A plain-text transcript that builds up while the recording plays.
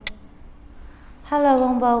Hello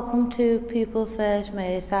and welcome to People First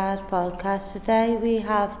Merseyside Podcast. Today we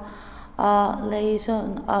have our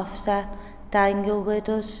Liaison Officer Daniel with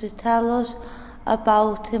us to tell us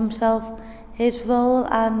about himself, his role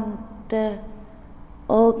and the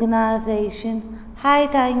organisation. Hi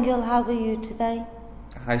Daniel, how are you today?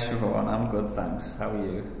 Hi Siobhan, I'm good thanks. How are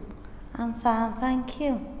you? I'm fine, thank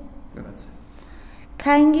you. Good.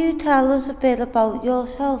 Can you tell us a bit about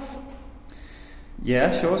yourself?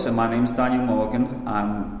 Yeah, sure. So my name's Daniel Morgan.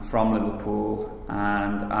 I'm from Liverpool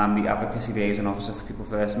and I'm the Advocacy Liaison Officer for People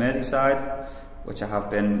First Merseyside, which I have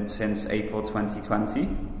been since April 2020,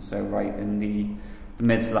 so right in the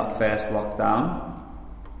midst of that first lockdown.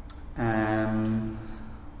 And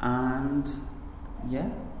yeah,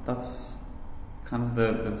 that's kind of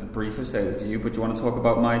the briefest overview, but do you want to talk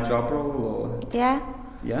about my job role or? Yeah.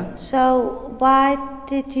 Yeah? So why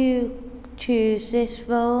did you choose this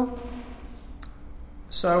role?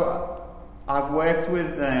 So I've worked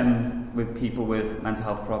with people with mental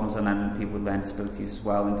health problems and then people with learning disabilities as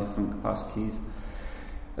well in different capacities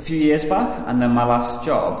a few years back, and then my last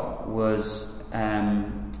job was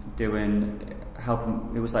helping.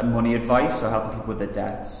 It was like money advice, so helping people with their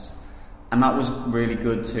debts, and that was really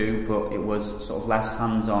good too. But it was sort of less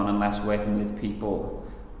hands-on and less working with people.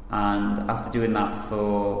 And after doing that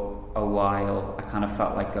for a while, I kind of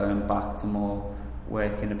felt like going back to more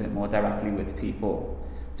working a bit more directly with people.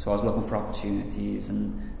 So I was looking for opportunities,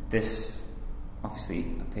 and this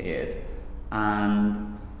obviously appeared,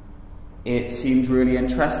 and it seemed really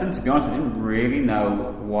interesting. To be honest, I didn't really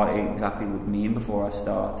know what it exactly would mean before I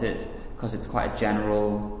started, because it's quite a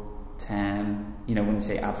general term, you know, when you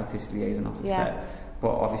say advocacy liaison officer. Yeah.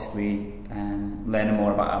 But obviously learning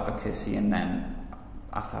more about advocacy, and then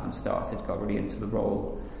after having started, got really into the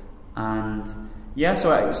role. And yeah, so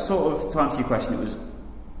it was sort of, to answer your question, it was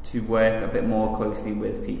to work a bit more closely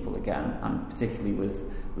with people again, and particularly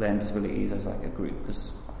with learning disabilities as like a group,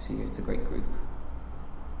 because obviously it's a great group.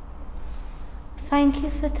 Thank you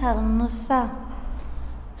for telling us that.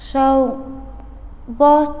 So,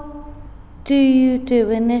 what do you do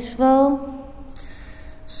in this role?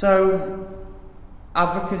 So,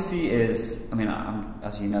 advocacy is,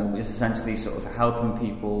 as you know, is essentially sort of helping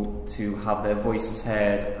people to have their voices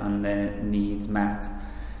heard and their needs met.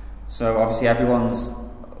 So obviously everyone's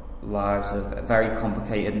lives are very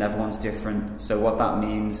complicated and everyone's different, so what that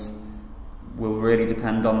means will really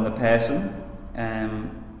depend on the person.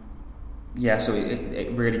 So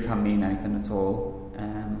it really can mean anything at all,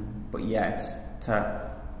 but yeah, it's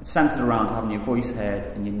centred around having your voice heard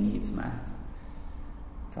and your needs met,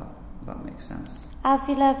 if that makes sense. Have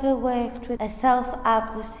you ever worked with a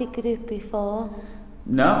self-advocacy group before?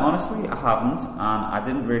 No, honestly I haven't, and I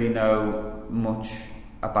didn't really know much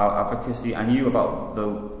about advocacy. I knew about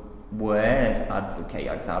the word advocate,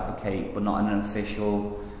 like to advocate, but not in an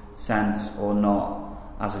official sense or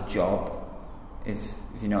not as a job, if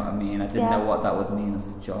you know what I mean. I didn't know what that would mean as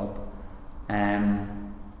a job.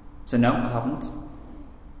 So no, I haven't,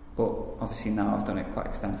 but obviously now I've done it quite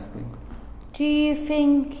extensively. Do you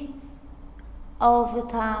think over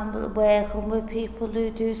time working with people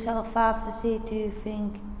who do self-advocacy, do you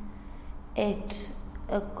think it's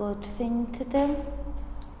a good thing to do?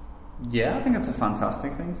 Yeah, I think it's a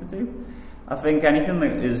fantastic thing to do. I think anything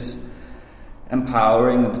that is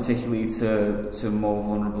empowering, and particularly to more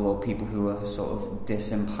vulnerable or people who are sort of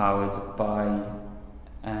disempowered by,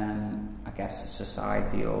 I guess,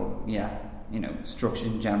 society or, structure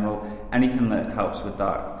in general, anything that helps with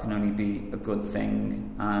that can only be a good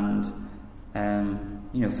thing. And,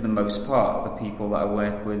 for the most part, the people that I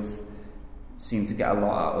work with seem to get a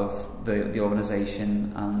lot out of the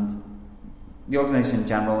organisation and the organisation in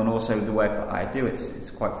general, and also the work that I do.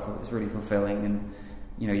 It's really fulfilling, and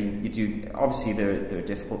you do. Obviously, there are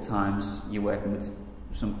difficult times. You're working with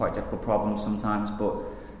some quite difficult problems sometimes, but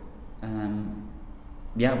when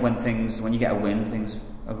you get a win, things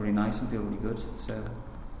are really nice and feel really good. So, yeah.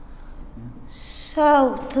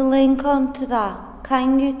 So to link on to that,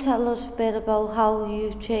 can you tell us a bit about how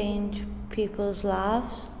you've changed people's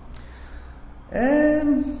lives?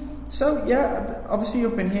 So yeah, obviously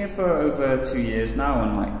I've been here for over 2 years now,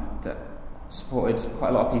 and supported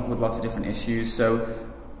quite a lot of people with lots of different issues. So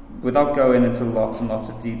without going into lots and lots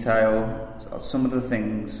of detail, some of the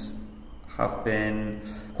things have been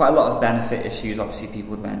quite a lot of benefit issues. Obviously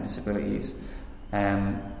people with learning disabilities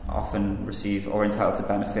often receive or are entitled to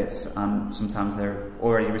benefits, and sometimes they're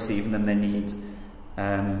already receiving them. They need to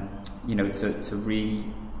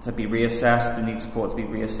be reassessed, and need support to be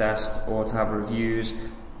reassessed or to have reviews.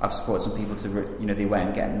 I've supported some people to, they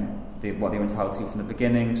weren't getting what they were entitled to from the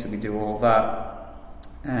beginning, so we do all that.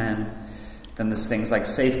 Then there's things like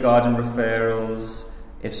safeguarding referrals,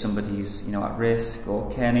 if somebody's at risk, or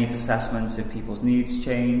care needs assessments if people's needs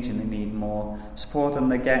change and they need more support than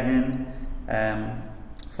they're getting,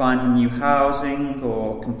 finding new housing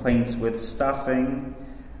or complaints with staffing,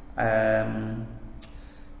 and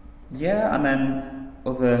then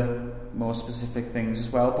other more specific things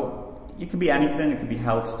as well. But it can be anything. It can be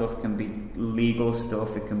health stuff, it can be legal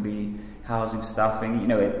stuff, it can be housing,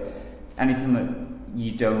 staffing, anything that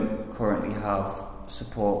you don't currently have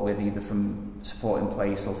support with, either from support in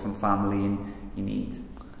place or from family, and you need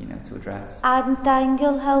to address. And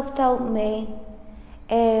Daniel helped out me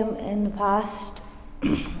in the past.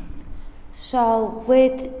 So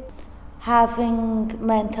with having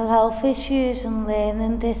mental health issues and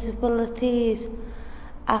learning disabilities,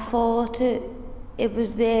 I thought it was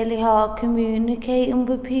really hard communicating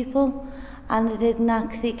with people, and I didn't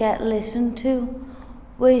actually get listened to,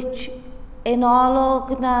 which in our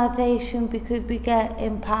organisation, because we get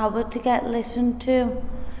empowered to get listened to,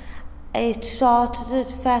 it started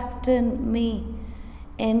affecting me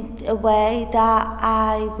in a way that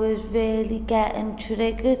I was really getting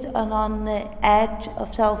triggered and on the edge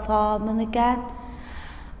of self-harming again.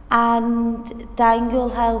 And Daniel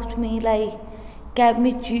helped me get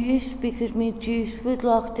me juice, because my juice was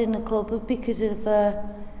locked in the cupboard because of a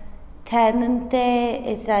tenant there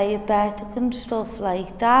is diabetic and stuff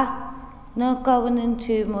like that. Not going into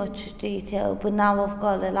too much detail, but now I've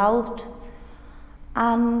got it out.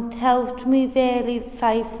 And helped me really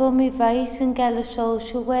fight for my rights and get a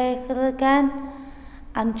social worker again,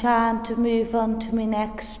 and trying to move on to my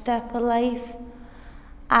next step of life.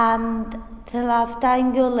 And to have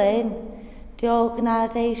Daniel in the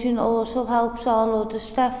organisation also helps all other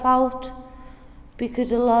stuff out,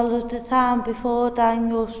 because a lot of the time before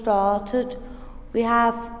Daniel started, we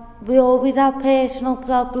always have personal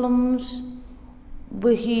problems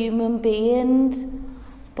with human beings,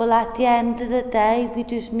 but at the end of the day we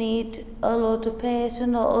just need another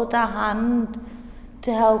person or other hand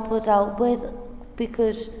to help us out with,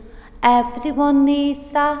 because everyone needs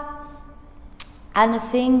that. And I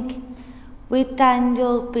think with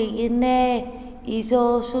Daniel being there, he's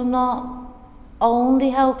also not only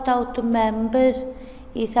helped out the members,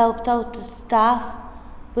 he's helped out the staff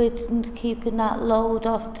with keeping that load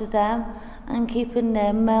off to them and keeping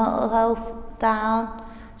their mental health down.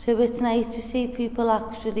 So it's nice to see people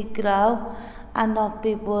actually grow and not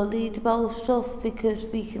be worried about stuff, because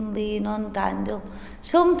we can lean on Daniel.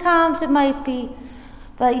 Sometimes it might be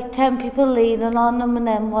like 10 people leaning on him, and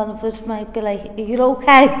then one of us might be like, "Are you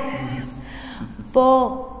okay?"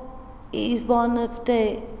 But he's one of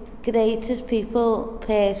the greatest people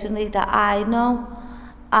personally that I know,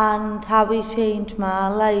 and how he changed my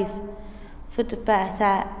life for the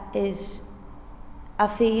better is I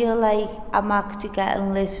feel like I'm actually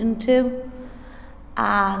getting listened to,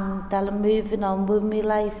 and that I'm moving on with my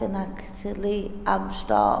life, and actually I'm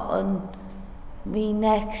starting my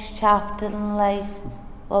next chapter in life,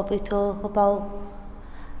 what we talk about.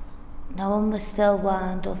 Now I'm still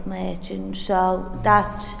wound up merchant, so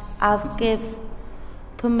I've give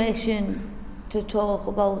permission to talk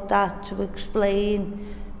about that, to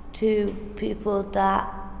explain to people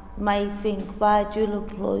that might think, why do you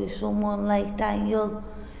employ someone like Daniel?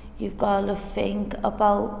 You've got to think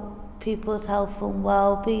about people's health and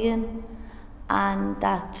well-being, and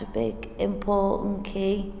that's a big important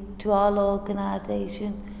key to our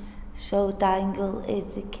organisation. So Daniel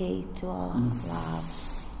is the key to our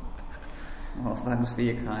lives. Well, thanks for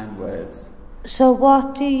your kind words. So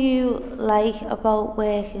what do you like about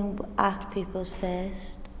working at People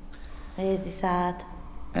First Merseyside?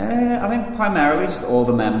 I think primarily just all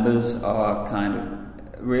the members are kind of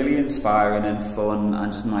really inspiring and fun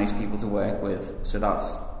and just nice people to work with. So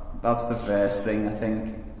that's the first thing. I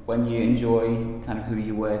think when you enjoy kind of who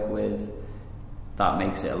you work with, that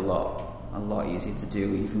makes it a lot easier to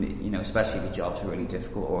do, even especially if your job's really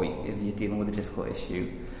difficult or if you're dealing with a difficult issue.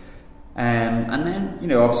 And then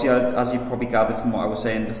obviously, as you probably gathered from what I was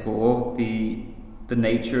saying before, the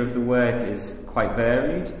nature of the work is quite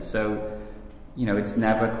varied. So it's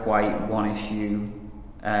never quite one issue,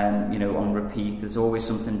 on repeat. There's always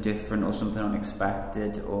something different or something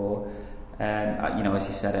unexpected, or, as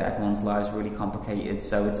you said, everyone's lives are really complicated,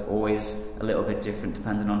 so it's always a little bit different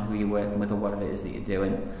depending on who you're working with or what it is that you're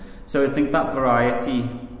doing. So I think that variety,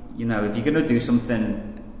 if you're going to do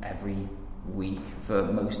something every week for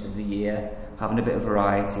most of the year, having a bit of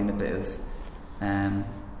variety and a bit of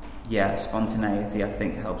spontaneity, I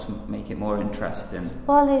think helps make it more interesting.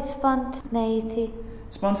 What is spontaneity?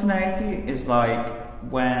 Spontaneity is like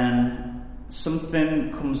when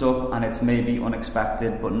something comes up and it's maybe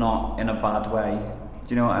unexpected, but not in a bad way.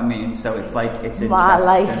 Do you know what I mean? So it's like, it's interesting. My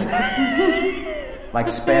life. Like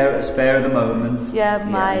spare of the moment. Yeah,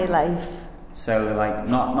 my life. So like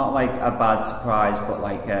not like a bad surprise, but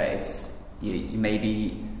like it's you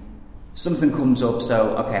maybe something comes up.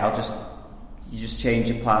 So okay, you just change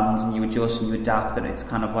your plans and you adjust and you adapt, and it's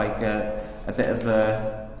kind of like a bit of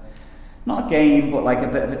a, not a game, but like a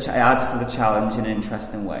bit of it adds to the challenge in an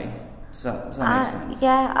interesting way. Does that make sense?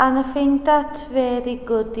 Yeah, and I think that's very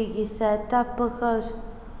good that you said that, because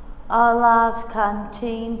our lives can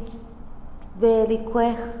change really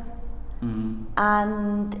quick.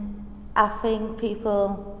 And I think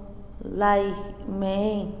people like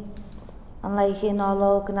me and like in our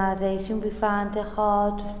organisation, we find it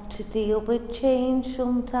hard to deal with change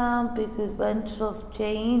sometimes, because when stuff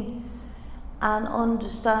change and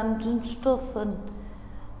understanding stuff and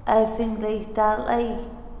everything like that, like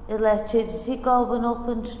electricity going up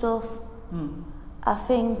and stuff, I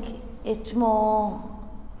think it's more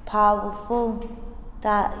powerful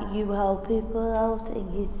that you help people out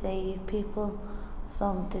and you save people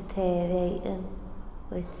from deteriorating,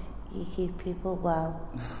 which you keep people well.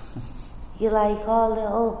 You like our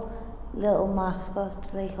little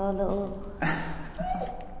mascot, like our little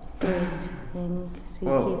thing to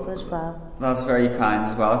keep us well. That's very kind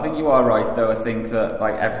as well. I think you are right though. I think that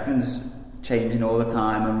like everything's changing all the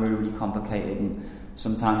time and really, really complicated, and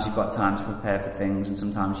sometimes you've got time to prepare for things and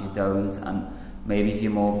sometimes you don't, and maybe if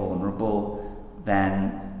you're more vulnerable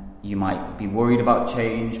then you might be worried about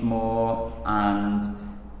change more,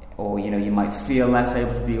 or you might feel less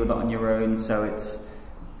able to deal with it on your own. So it's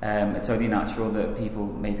only natural that people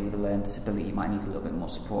maybe with a learning disability might need a little bit more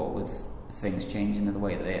support with things changing in the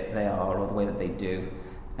way that they are or the way that they do,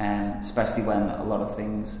 especially when a lot of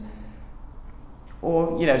things,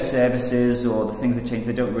 or services or the things that change,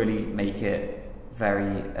 they don't really make it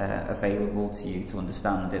very available to you to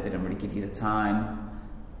understand it. They don't really give you the time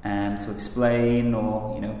to explain,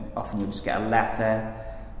 or often you'll just get a letter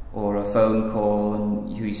or a phone call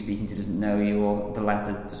and who you're speaking to doesn't know you, or the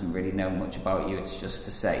letter doesn't really know much about you. It's just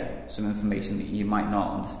to say some information that you might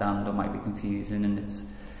not understand or might be confusing, and it's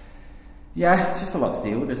just a lot to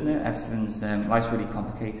deal with, isn't it? Everything's life's really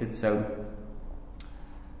complicated, so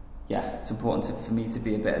it's important for me to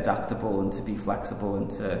be a bit adaptable and to be flexible and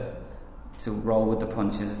to roll with the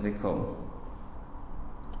punches as they come.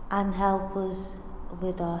 And help us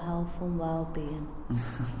with our health and well-being,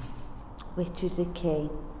 which is the key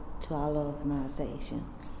to our organisation.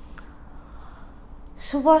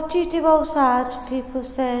 So what do you do outside People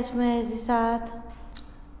First Merseyside?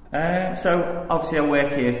 So obviously I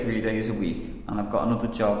work here 3 days a week, and I've got another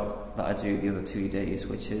job that I do the other 2 days,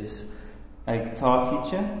 which is a guitar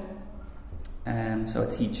teacher. So I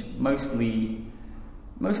teach mostly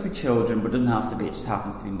children, but it doesn't have to be, it just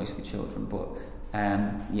happens to be mostly children, but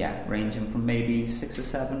ranging from maybe 6 or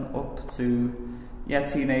 7 up to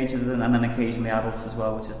teenagers, and then occasionally adults as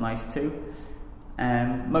well, which is nice too.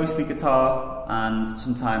 Mostly guitar, and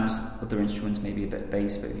sometimes other instruments, maybe a bit of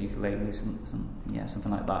bass, a bit of ukulele,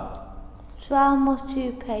 something like that. So how much do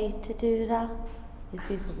you pay to do that, if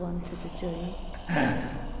people wanted to join?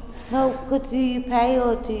 No, do you pay,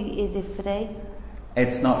 or is it free?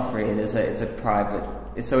 It's not free. It's a private.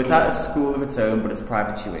 It's at a school of its own, but it's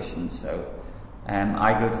private tuition. So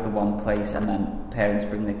I go to the one place, and then parents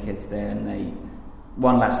bring their kids there, and they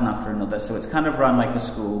one lesson after another. So it's kind of run like a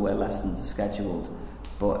school where lessons are scheduled,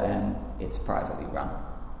 but it's privately run.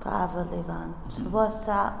 Privately run. Mm-hmm. So what's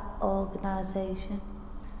that organisation?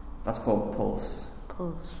 That's called Pulse.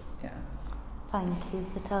 Pulse. Yeah. Thank you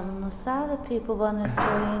for telling us that. If people want to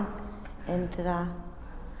join into that.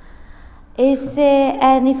 Is there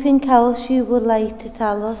anything else you would like to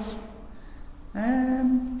tell us?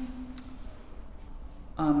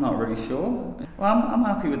 I'm not really sure. Well, I'm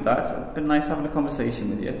happy with that. It's been nice having a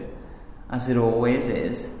conversation with you, as it always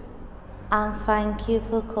is. And thank you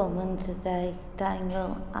for coming today,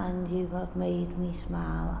 Daniel, and you have made me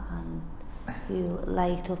smile, and you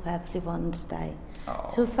light up everyone's day.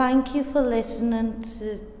 Oh. So thank you for listening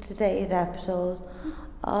to today's episode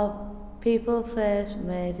of People First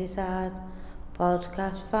Merseyside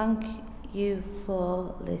Podcast. Thank you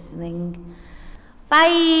for listening.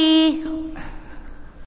 Bye!